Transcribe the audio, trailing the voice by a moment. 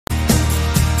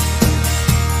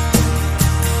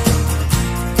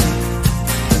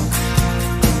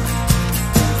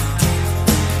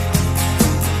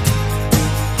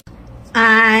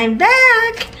I'm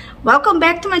back! Welcome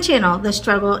back to my channel, The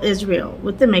Struggle is Real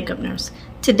with the Makeup Nurse.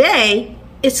 Today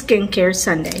is Skincare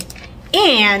Sunday.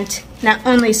 And not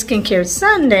only Skincare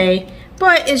Sunday,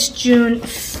 but it's June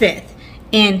 5th.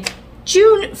 And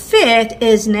June 5th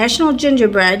is National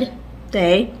Gingerbread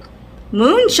Day,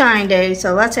 Moonshine Day,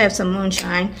 so let's have some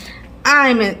moonshine.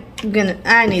 I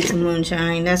need some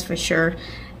moonshine, that's for sure.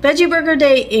 Veggie Burger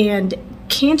Day and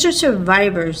Cancer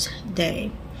Survivors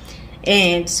Day.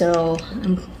 And so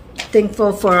I'm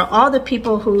thankful for all the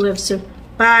people who have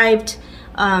survived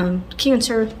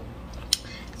cancer.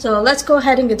 So let's go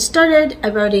ahead and get started.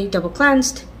 I've already double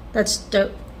cleansed. Let's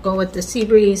go with the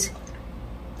Seabreeze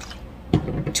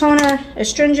toner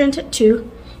astringent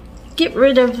to get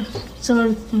rid of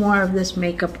some more of this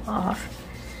makeup off.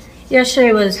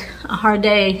 Yesterday was a hard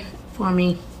day for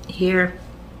me here.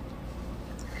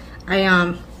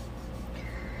 I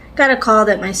got a call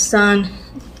that my son's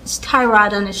tie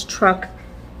rod on his truck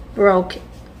broke,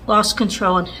 lost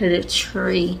control and hit a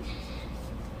tree.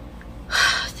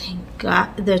 Thank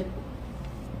God. The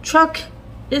truck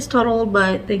is totaled,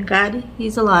 but thank God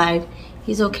he's alive.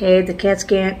 He's okay. The CAT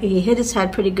scan, he hit his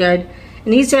head pretty good,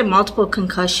 and he's had multiple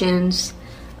concussions.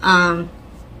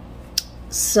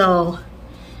 So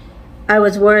I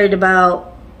was worried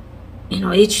about,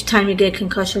 each time you get a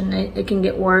concussion, it can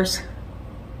get worse,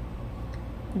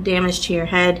 damage to your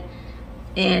head.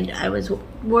 And I was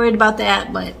worried about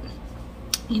that, but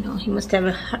he must have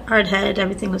a hard head.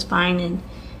 Everything was fine, and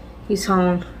he's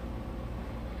home.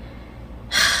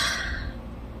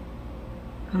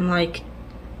 I'm like,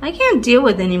 I can't deal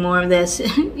with any more of this.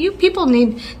 You people I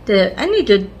need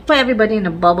to put everybody in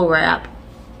a bubble wrap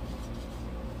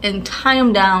and tie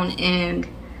them down, and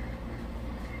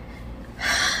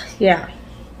yeah.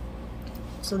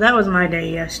 So that was my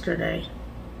day yesterday.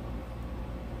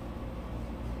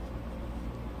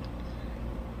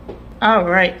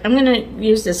 Alright, I'm going to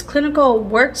use this Clinical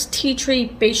Works Tea Tree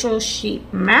Facial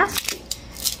Sheet Mask.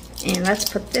 And let's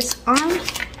put this on.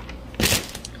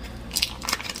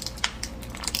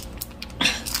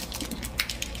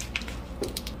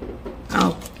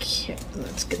 Okay,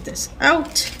 let's get this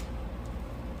out.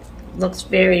 Looks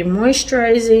very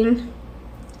moisturizing.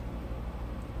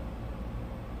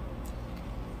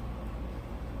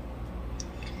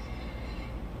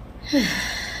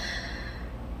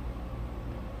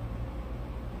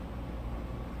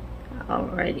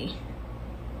 Alrighty.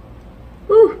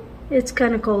 Whew, it's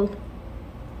kind of cold.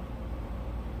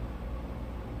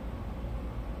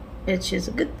 Which is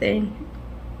a good thing.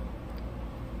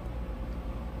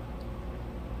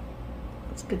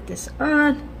 Let's get this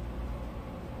on.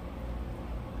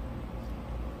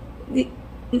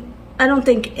 I don't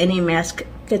think any mask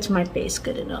fits my face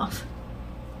good enough.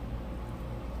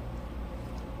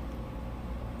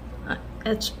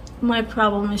 That's my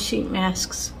problem with sheet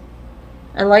masks.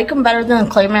 I like them better than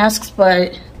clay masks,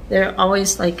 but they're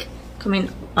always like coming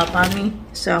up on me.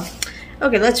 So,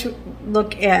 okay, let's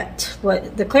look at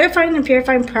what the clarifying and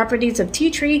purifying properties of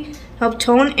tea tree help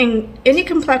tone any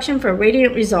complexion for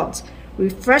radiant results.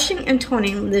 Refreshing and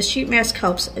toning, the sheet mask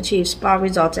helps achieve spa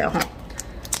results at home.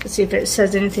 Let's see if it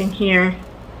says anything here.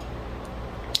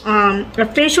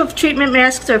 The facial treatment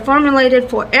masks are formulated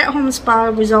for at-home spa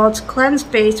results. Cleanse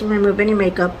face and remove any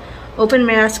makeup. Open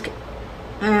mask.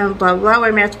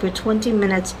 Wear mask for 20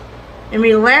 minutes and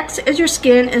relax as your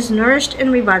skin is nourished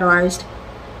and revitalized.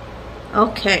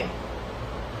 Okay,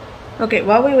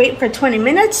 while we wait for 20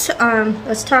 minutes,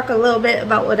 let's talk a little bit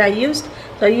about what I used.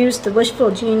 So I used the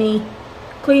Wishful Genie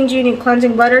Clean Genie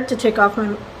Cleansing Butter to take off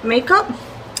my makeup.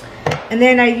 And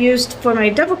then I used, for my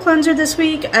double cleanser this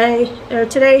week,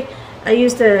 today, I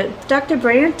used the Dr.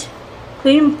 Brandt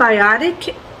Clean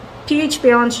Biotic pH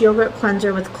Balanced Yogurt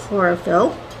Cleanser with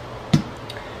Chlorophyll.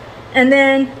 And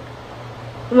then,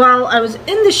 while I was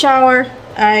in the shower,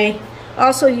 I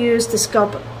also used the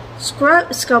Scalp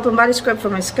and Body Scrub for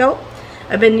my scalp.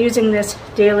 I've been using this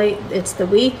daily. It's the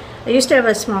Wii. I used to have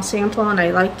a small sample and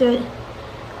I liked it.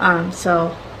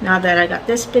 So now that I got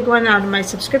this big one out of my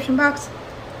subscription box,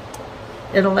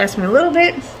 it'll last me a little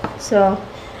bit. So,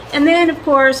 and then of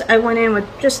course I went in with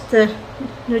just the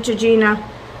Neutrogena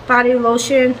body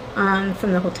lotion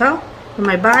from the hotel for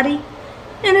my body,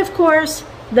 and of course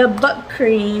the butt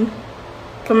cream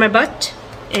for my butt,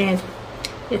 and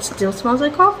it still smells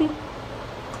like coffee.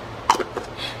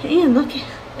 And look,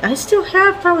 I still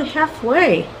have probably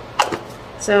halfway.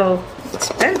 So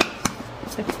it's been,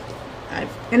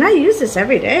 and I use this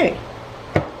every day.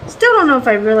 Still don't know if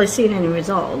I've really seen any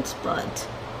results, but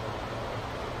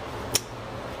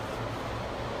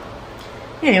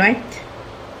anyway.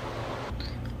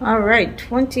 Alright,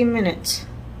 20 minutes.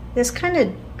 This kind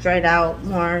of dried out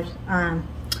more.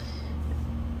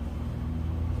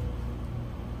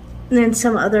 than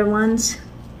some other ones.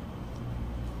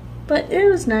 But it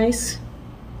was nice.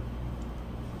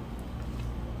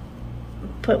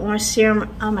 Put more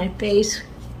serum on my face,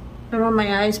 around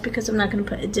my eyes, because I'm not going to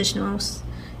put additional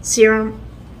serum.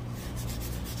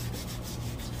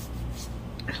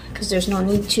 Because there's no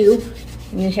need to.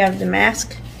 You have the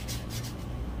mask.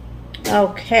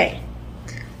 Okay.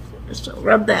 So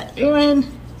rub that in.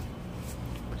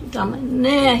 Put it down my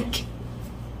neck.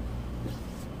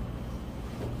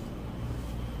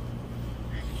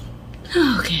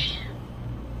 Okay.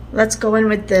 Let's go in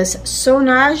with this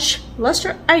Sonage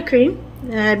Luster Eye Cream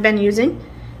that I've been using.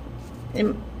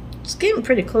 It's getting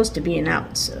pretty close to being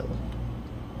out, so.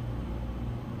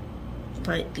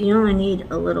 But you only need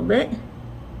a little bit.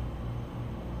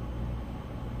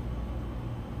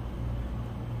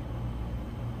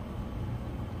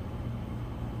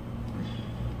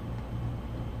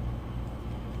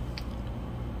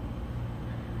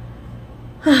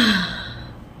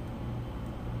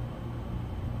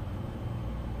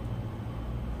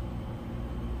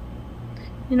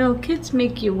 You know, kids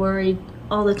make you worried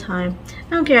all the time.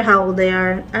 I don't care how old they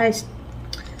are.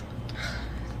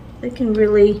 They can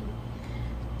really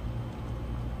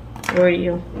worry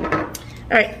you.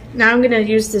 Alright, now I'm going to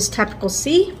use this Topical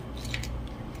C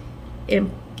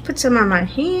and put some on my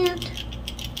hand.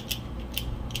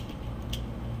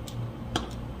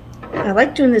 I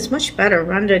like doing this much better.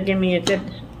 Rhonda gave me a good...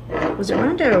 Was it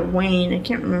Rhonda or Wayne? I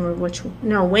can't remember which one.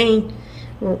 No, Wayne.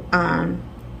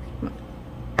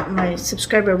 My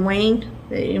subscriber Wayne,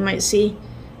 that you might see,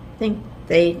 I think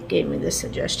they gave me this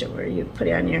suggestion where you put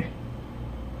it on your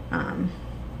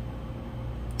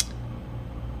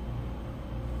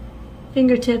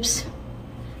fingertips.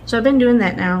 So I've been doing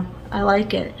that now. I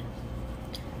like it.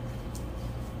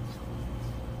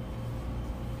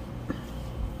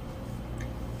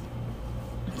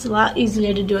 It's a lot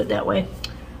easier to do it that way.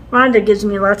 Rhonda gives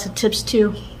me lots of tips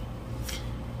too.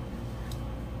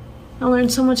 I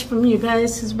learned so much from you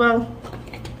guys as well.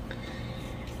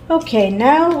 Okay,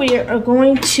 now we are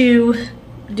going to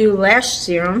do lash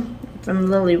serum from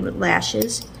Lily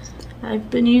Lashes.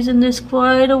 I've been using this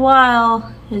quite a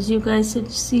while, as you guys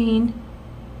have seen.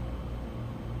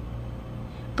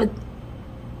 But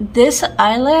this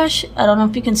eyelash, I don't know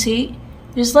if you can see,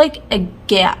 there's like a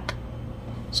gap.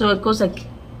 So it goes like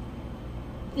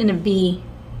in a V.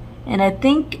 And I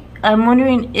think, I'm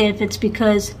wondering if it's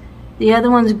because the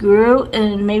other ones grew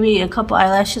and maybe a couple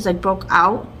eyelashes like broke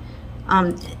out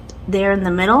there in the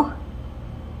middle,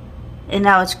 and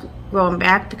now it's growing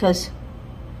back because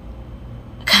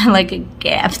kind of like a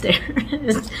gap there.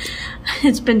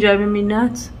 It's been driving me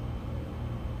nuts.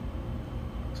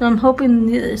 So I'm hoping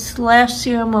this lash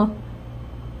serum will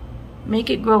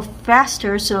make it grow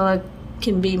faster so it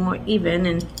can be more even.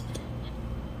 And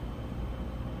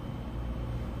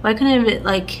why couldn't I have it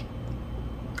like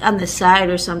on the side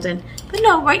or something? But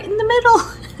no, right in the middle.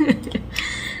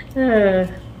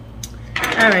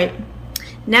 Alright,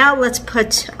 now let's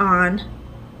put on,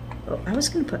 oh, I was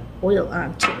going to put oil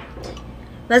on too.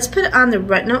 Let's put on the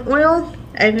retinol oil.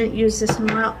 I haven't used this in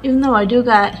a while, even though I do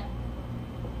got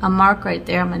a mark right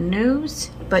there on my nose.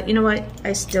 But you know what?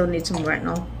 I still need some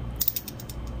retinol.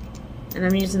 And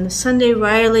I'm using the Sunday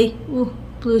Riley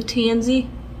Blue Tansy.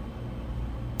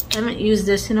 I haven't used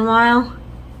this in a while.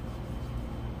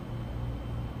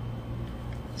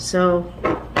 So,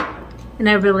 and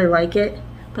I really like it.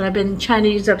 But I've been trying to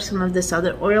use up some of this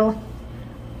other oil.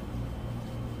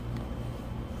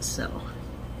 So,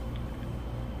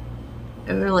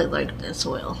 I really like this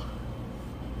oil.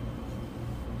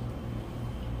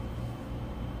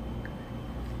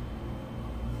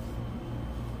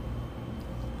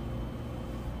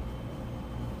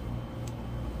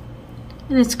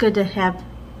 And it's good to have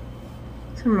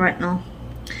some retinol.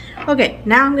 Okay,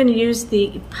 now I'm going to use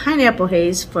the Pineapple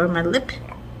Haze for my lip.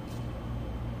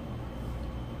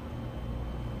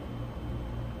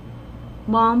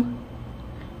 Balm.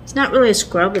 It's not really a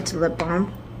scrub, it's a lip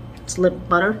balm. It's lip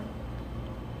butter.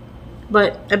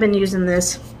 But I've been using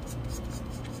this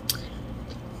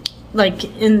like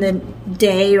in the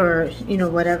day or, you know,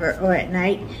 whatever, or at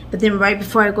night. But then right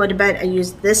before I go to bed, I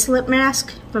use this lip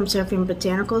mask from Seraphim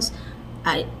Botanicals.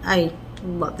 I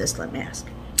love this lip mask.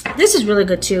 This is really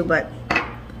good too, but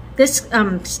this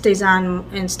stays on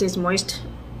and stays moist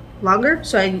longer,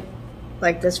 so I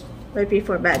like this right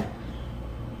before bed.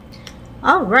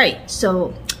 Alright,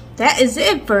 so that is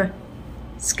it for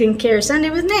Skincare Sunday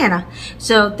with Nana.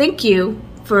 So thank you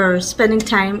for spending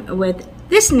time with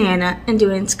this Nana and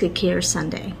doing Skincare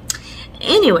Sunday.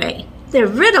 Anyway, the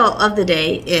riddle of the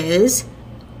day is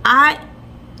I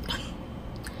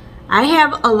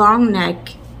have a long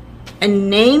neck, a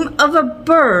name of a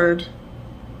bird.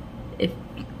 If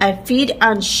I feed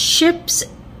on ship's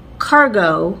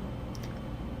cargo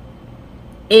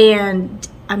and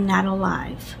I'm not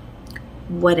alive,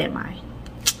 what am I?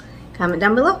 Comment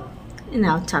down below, and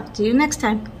I'll talk to you next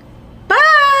time.